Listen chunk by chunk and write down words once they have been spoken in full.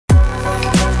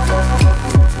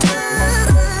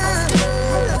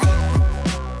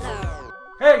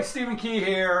Stephen Key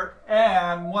here,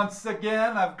 and once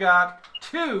again I've got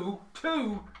two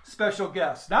special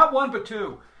guests. Not one, but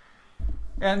two.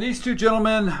 And these two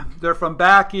gentlemen, they're from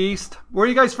back east. Where are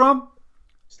you guys from?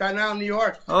 Staten Island, New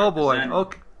York. Oh boy.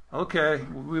 Okay.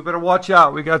 We better watch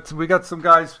out. We got some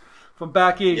guys from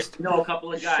back east. You know, a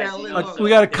couple of guys. We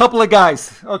got a couple of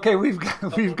guys. Okay, we've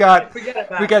got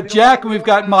Jack and we've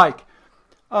got Mike.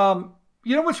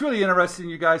 You know what's really interesting,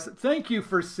 you guys? Thank you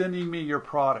for sending me your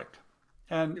product.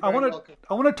 And I want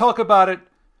to talk about it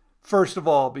first of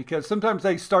all, because sometimes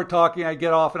I start talking, I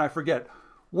get off and I forget.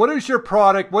 What is your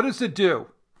product? What does it do?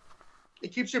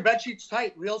 It keeps your bed sheets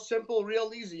tight. Real simple,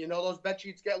 real easy. You know, those bed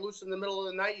sheets get loose in the middle of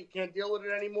the night. You can't deal with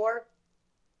it anymore.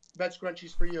 Bed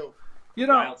Scrunchies for you. You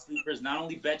know, Wild sleepers, not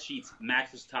only bed sheets,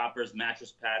 mattress toppers,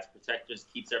 mattress pads, protectors,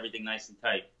 keeps everything nice and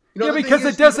tight. You know, yeah, because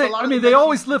it doesn't, I mean, they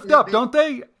always lift up, don't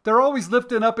they? They're always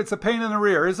lifting up. It's a pain in the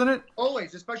rear, isn't it?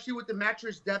 Always, especially with the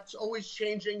mattress depths always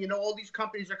changing. You know, all these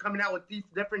companies are coming out with these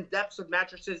different depths of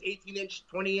mattresses, 18-inch,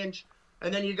 20-inch,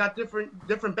 and then you got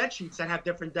different bed sheets that have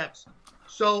different depths.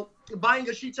 So buying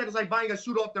a sheet set is like buying a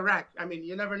suit off the rack. I mean,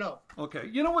 you never know. Okay.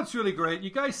 You know what's really great?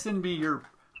 You guys send me your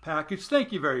package.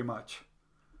 Thank you very much.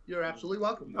 You're absolutely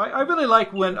welcome. I really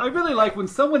like when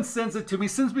someone sends it to me,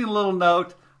 sends me a little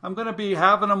note. I'm going to be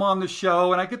having them on the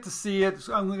show, and I get to see it.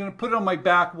 So I'm going to put it on my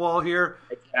back wall here.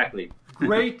 Exactly.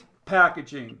 Great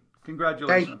packaging.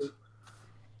 Congratulations. Thank you.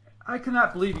 I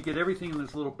cannot believe you get everything in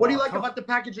this little box. What do you like about the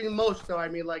packaging most, though? I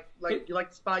mean, you like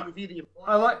the spot you feed.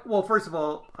 Well, first of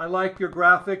all, I like your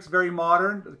graphics, very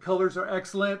modern. The colors are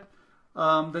excellent.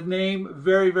 The name,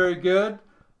 very, very good.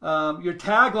 Your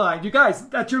tagline, you guys,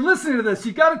 that you're listening to this,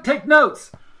 you got to take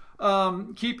notes.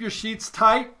 Keep your sheets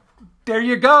tight. There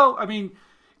you go. I mean,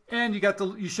 and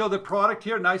you show the product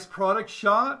here, nice product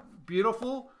shot,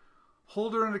 beautiful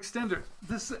holder and extender.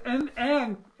 This and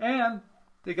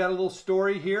they got a little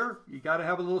story here. You got to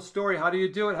have a little story. How do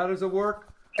you do it? How does it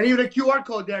work? And even a QR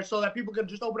code there so that people can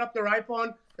just open up their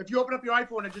iPhone. If you open up your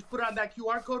iPhone and just put on that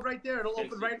QR code right there, it'll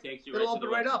open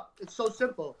right up. It's so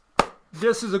simple.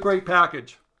 This is a great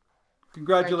package.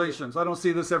 Congratulations. I don't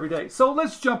see this every day. So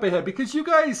let's jump ahead because you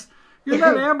guys, you're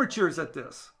not amateurs at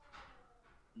this.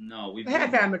 No, we've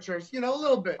half amateurs, you know, a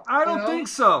little bit. I don't think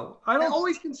so. I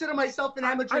always consider myself an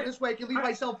amateur. This way I can leave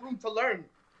myself room to learn.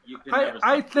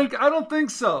 I don't think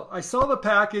so. I saw the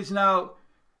package. Now,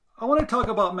 I want to talk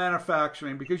about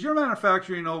manufacturing because you're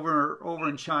manufacturing over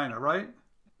in China, right?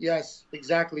 Yes,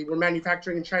 exactly. We're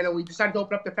manufacturing in China. We decided to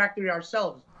open up the factory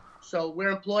ourselves. So we're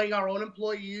employing our own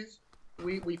employees.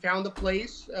 We found the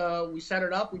place. We set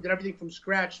it up. We did everything from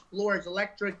scratch: floors,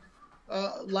 electric,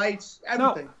 lights,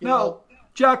 everything. No,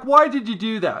 Jack, why did you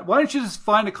do that? Why don't you just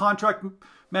find a contract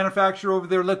manufacturer over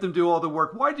there, let them do all the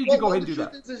work? Why did you go ahead and do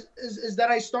that? Is that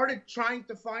I started trying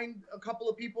to find a couple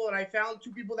of people, and I found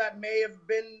two people that may have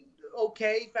been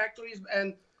okay factories,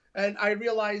 and I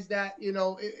realized that, you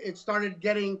know, it started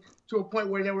getting to a point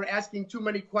where they were asking too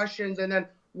many questions, and then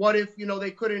what if, you know,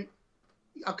 they couldn't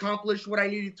accomplish what I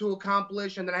needed to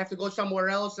accomplish, and then I have to go somewhere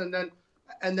else, and then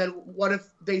what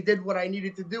if they did what I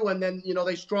needed to do, and then, you know,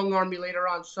 they strong-arm me later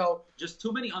on. So just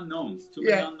too many unknowns. Too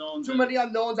many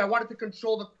unknowns. I wanted to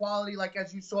control the quality, like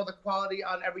as you saw the quality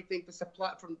on everything, to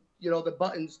supply from, you know, the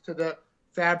buttons to the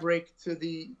fabric to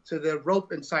the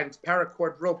rope inside. It's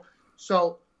paracord rope.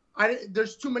 So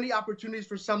there's too many opportunities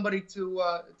for somebody to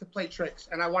play tricks,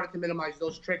 and I wanted to minimize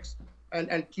those tricks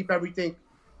and keep everything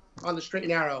on the straight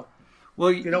and narrow.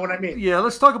 Well, you know what I mean? Yeah,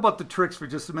 let's talk about the tricks for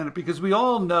just a minute, because we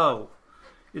all know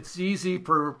it's easy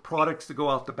for products to go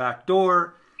out the back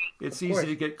door. It's easy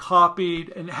to get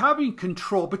copied, and having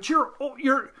control. But you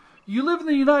live in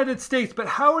the United States, but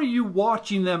how are you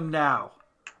watching them now?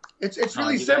 It's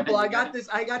really simple. I got this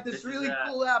really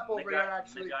cool app over here,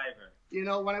 actually. You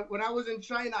know, when I was in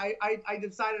China, I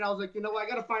decided, I was like, you know, I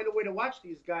got to find a way to watch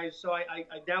these guys. So I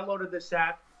downloaded this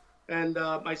app, and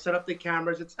I set up the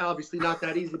cameras. It's obviously not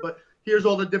that easy, but here's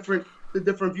all the different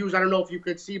views. I don't know if you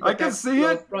could see, but I can see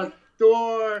it. Front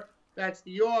door, that's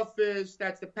the office,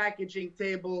 that's the packaging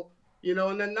table, you know.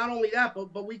 And then not only that,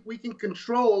 but we can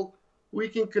control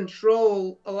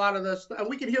a lot of the stuff, and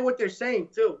we can hear what they're saying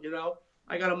too, you know.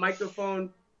 I got a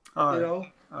microphone, you know.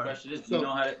 Question is,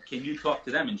 can you talk to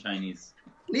them in Chinese?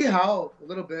 Ni hao, a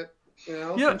little bit, you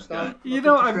know. Yeah, some stuff. You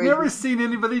know, I've never seen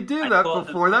anybody do that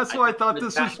before. That's why I thought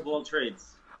this was. All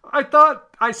trades.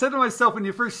 I said to myself when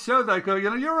you first showed that, I go,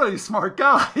 you know, you're a really smart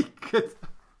guy.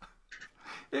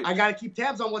 I got to keep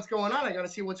tabs on what's going on. I got to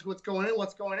see what's going in,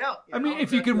 what's going out. I mean,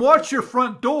 if you can watch your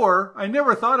front door, I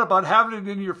never thought about having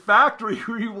it in your factory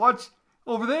where you watch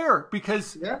over there,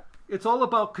 because it's all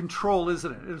about control,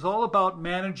 isn't it? It's all about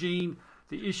managing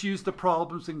the issues, the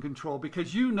problems, and control.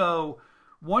 Because you know,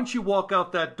 once you walk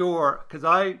out that door, because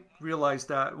I realized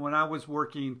that when I was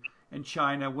working in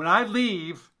China, when I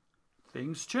leave,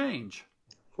 things change.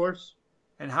 Of course.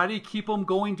 And how do you keep them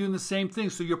going doing the same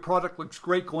thing so your product looks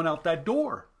great going out that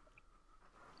door?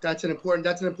 That's an important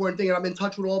thing. And I'm in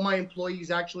touch with all my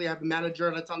employees. Actually, I have a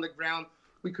manager that's on the ground.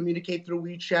 We communicate through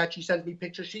WeChat. She sends me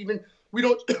pictures. We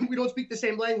don't speak the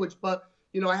same language, but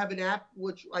you know, I have an app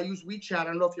which I use WeChat. I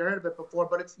don't know if you heard of it before,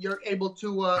 but you're able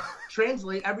to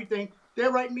translate everything.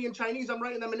 They're writing me in Chinese. I'm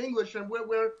writing them in English, and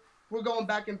we're going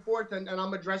back and forth, and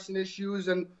I'm addressing issues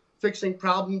and fixing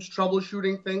problems,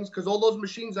 troubleshooting things, because all those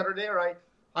machines that are there,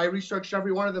 I researched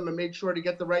every one of them and made sure to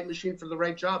get the right machine for the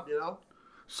right job, you know?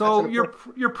 So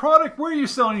your product, where are you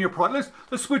selling your product?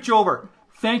 Let's switch over.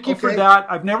 Thank you for that.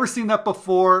 I've never seen that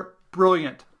before.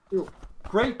 Brilliant.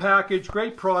 Great package,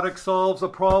 great product, solves a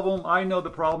problem. I know the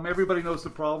problem. Everybody knows the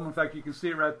problem. In fact, you can see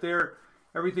it right there.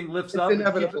 Everything lifts up.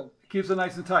 Inevitable. Keeps it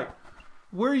nice and tight.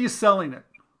 Where are you selling it?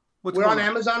 We're on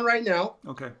Amazon right now.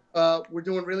 Okay. We're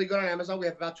doing really good on Amazon. We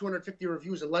have about 250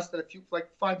 reviews in less than like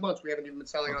 5 months. We haven't even been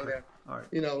selling on there. All right.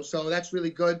 You know, so that's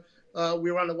really good.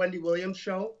 We were on the Wendy Williams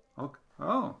show. Okay.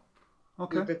 Oh.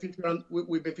 Okay. We've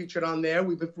been featured on there.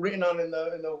 We've been written on in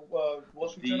the Wall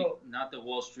Street Journal. Not the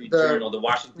Wall Street Journal, the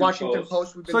Washington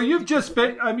Post. We've so you've just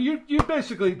been, I mean, you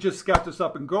basically just got this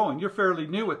up and growing. You're fairly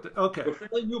new at it. Okay. We're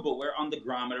fairly new, but we're on the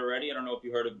Grommet already. I don't know if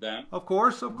you heard of them. Of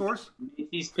course, of course.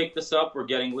 He's picked us up. We're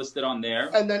getting listed on there.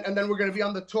 And then we're going to be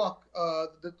on The Talk,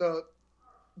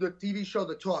 the TV show,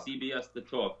 The Talk. CBS The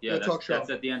Talk. Yeah, that's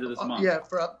at the end of this month. Yeah,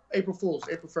 for April Fools,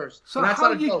 April 1st. So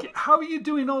how are you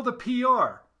doing all the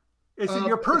PR? Is it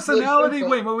your personality?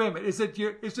 Wait a minute. Is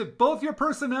it both your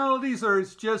personalities, or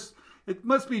it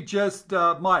must be just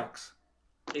Mike's?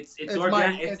 It's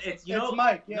organic. It's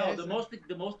Mike. Yeah, no, the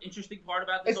most interesting part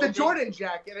about this. It's the Jordan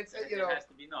jacket. It has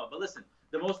to be But listen,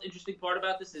 the most interesting part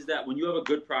about this is that when you have a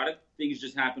good product, things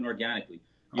just happen organically.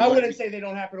 I wouldn't say they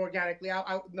don't happen organically. Look,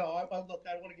 I don't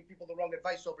want to give people the wrong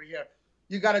advice over here.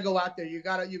 You got to go out there. You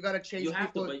got to chase people. You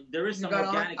have to, but there is some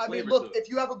organic flavor. I mean, look, if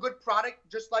you have a good product,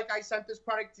 just like I sent this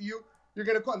product to you, you're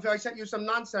going to call. If I sent you some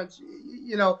nonsense,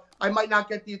 you know, I might not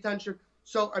get the attention.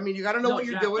 So, I mean, you got to know what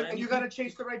you're doing, and you got to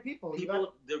chase the right people.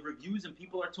 The reviews and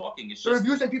people are talking.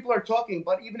 Reviews and people are talking,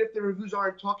 but even if the reviews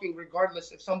aren't talking,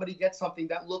 regardless, if somebody gets something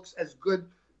that looks as good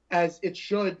as it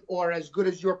should or as good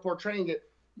as you're portraying it,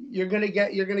 you're gonna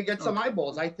get some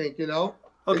eyeballs. I think, you know.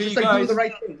 Okay, it's you guys, doing the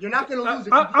right thing. You're not going to lose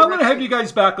it. I'm going to have you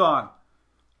guys back on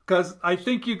because I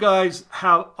think you guys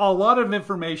have a lot of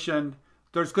information.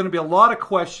 There's going to be a lot of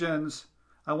questions.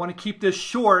 I want to keep this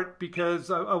short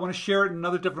because I want to share it in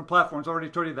other different platforms. I already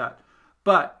told you that.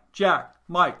 But Jack,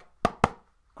 Mike,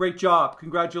 great job.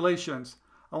 Congratulations.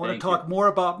 I want to talk more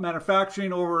about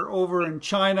manufacturing over in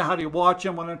China. How do you watch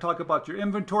them? I want to talk about your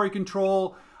inventory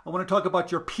control. I want to talk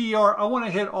about your PR. I want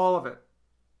to hit all of it.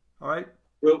 All right?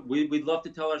 We'd love to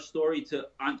tell our story to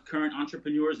current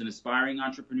entrepreneurs and aspiring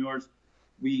entrepreneurs.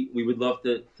 We would love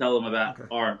to tell them about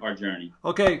our journey.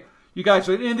 Okay, you guys,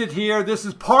 we ended here. This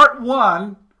is part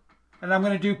 1, and I'm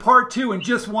going to do part 2 in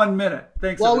just 1 minute.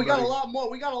 Thanks, well, everybody. We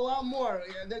got a lot more.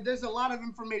 There's a lot of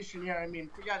information here. I mean,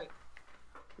 forget it.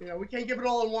 You know, we can't give it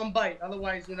all in one bite.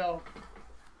 Otherwise, you know,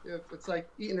 it's like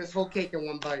eating this whole cake in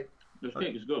one bite. This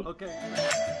cake is good.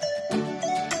 Okay.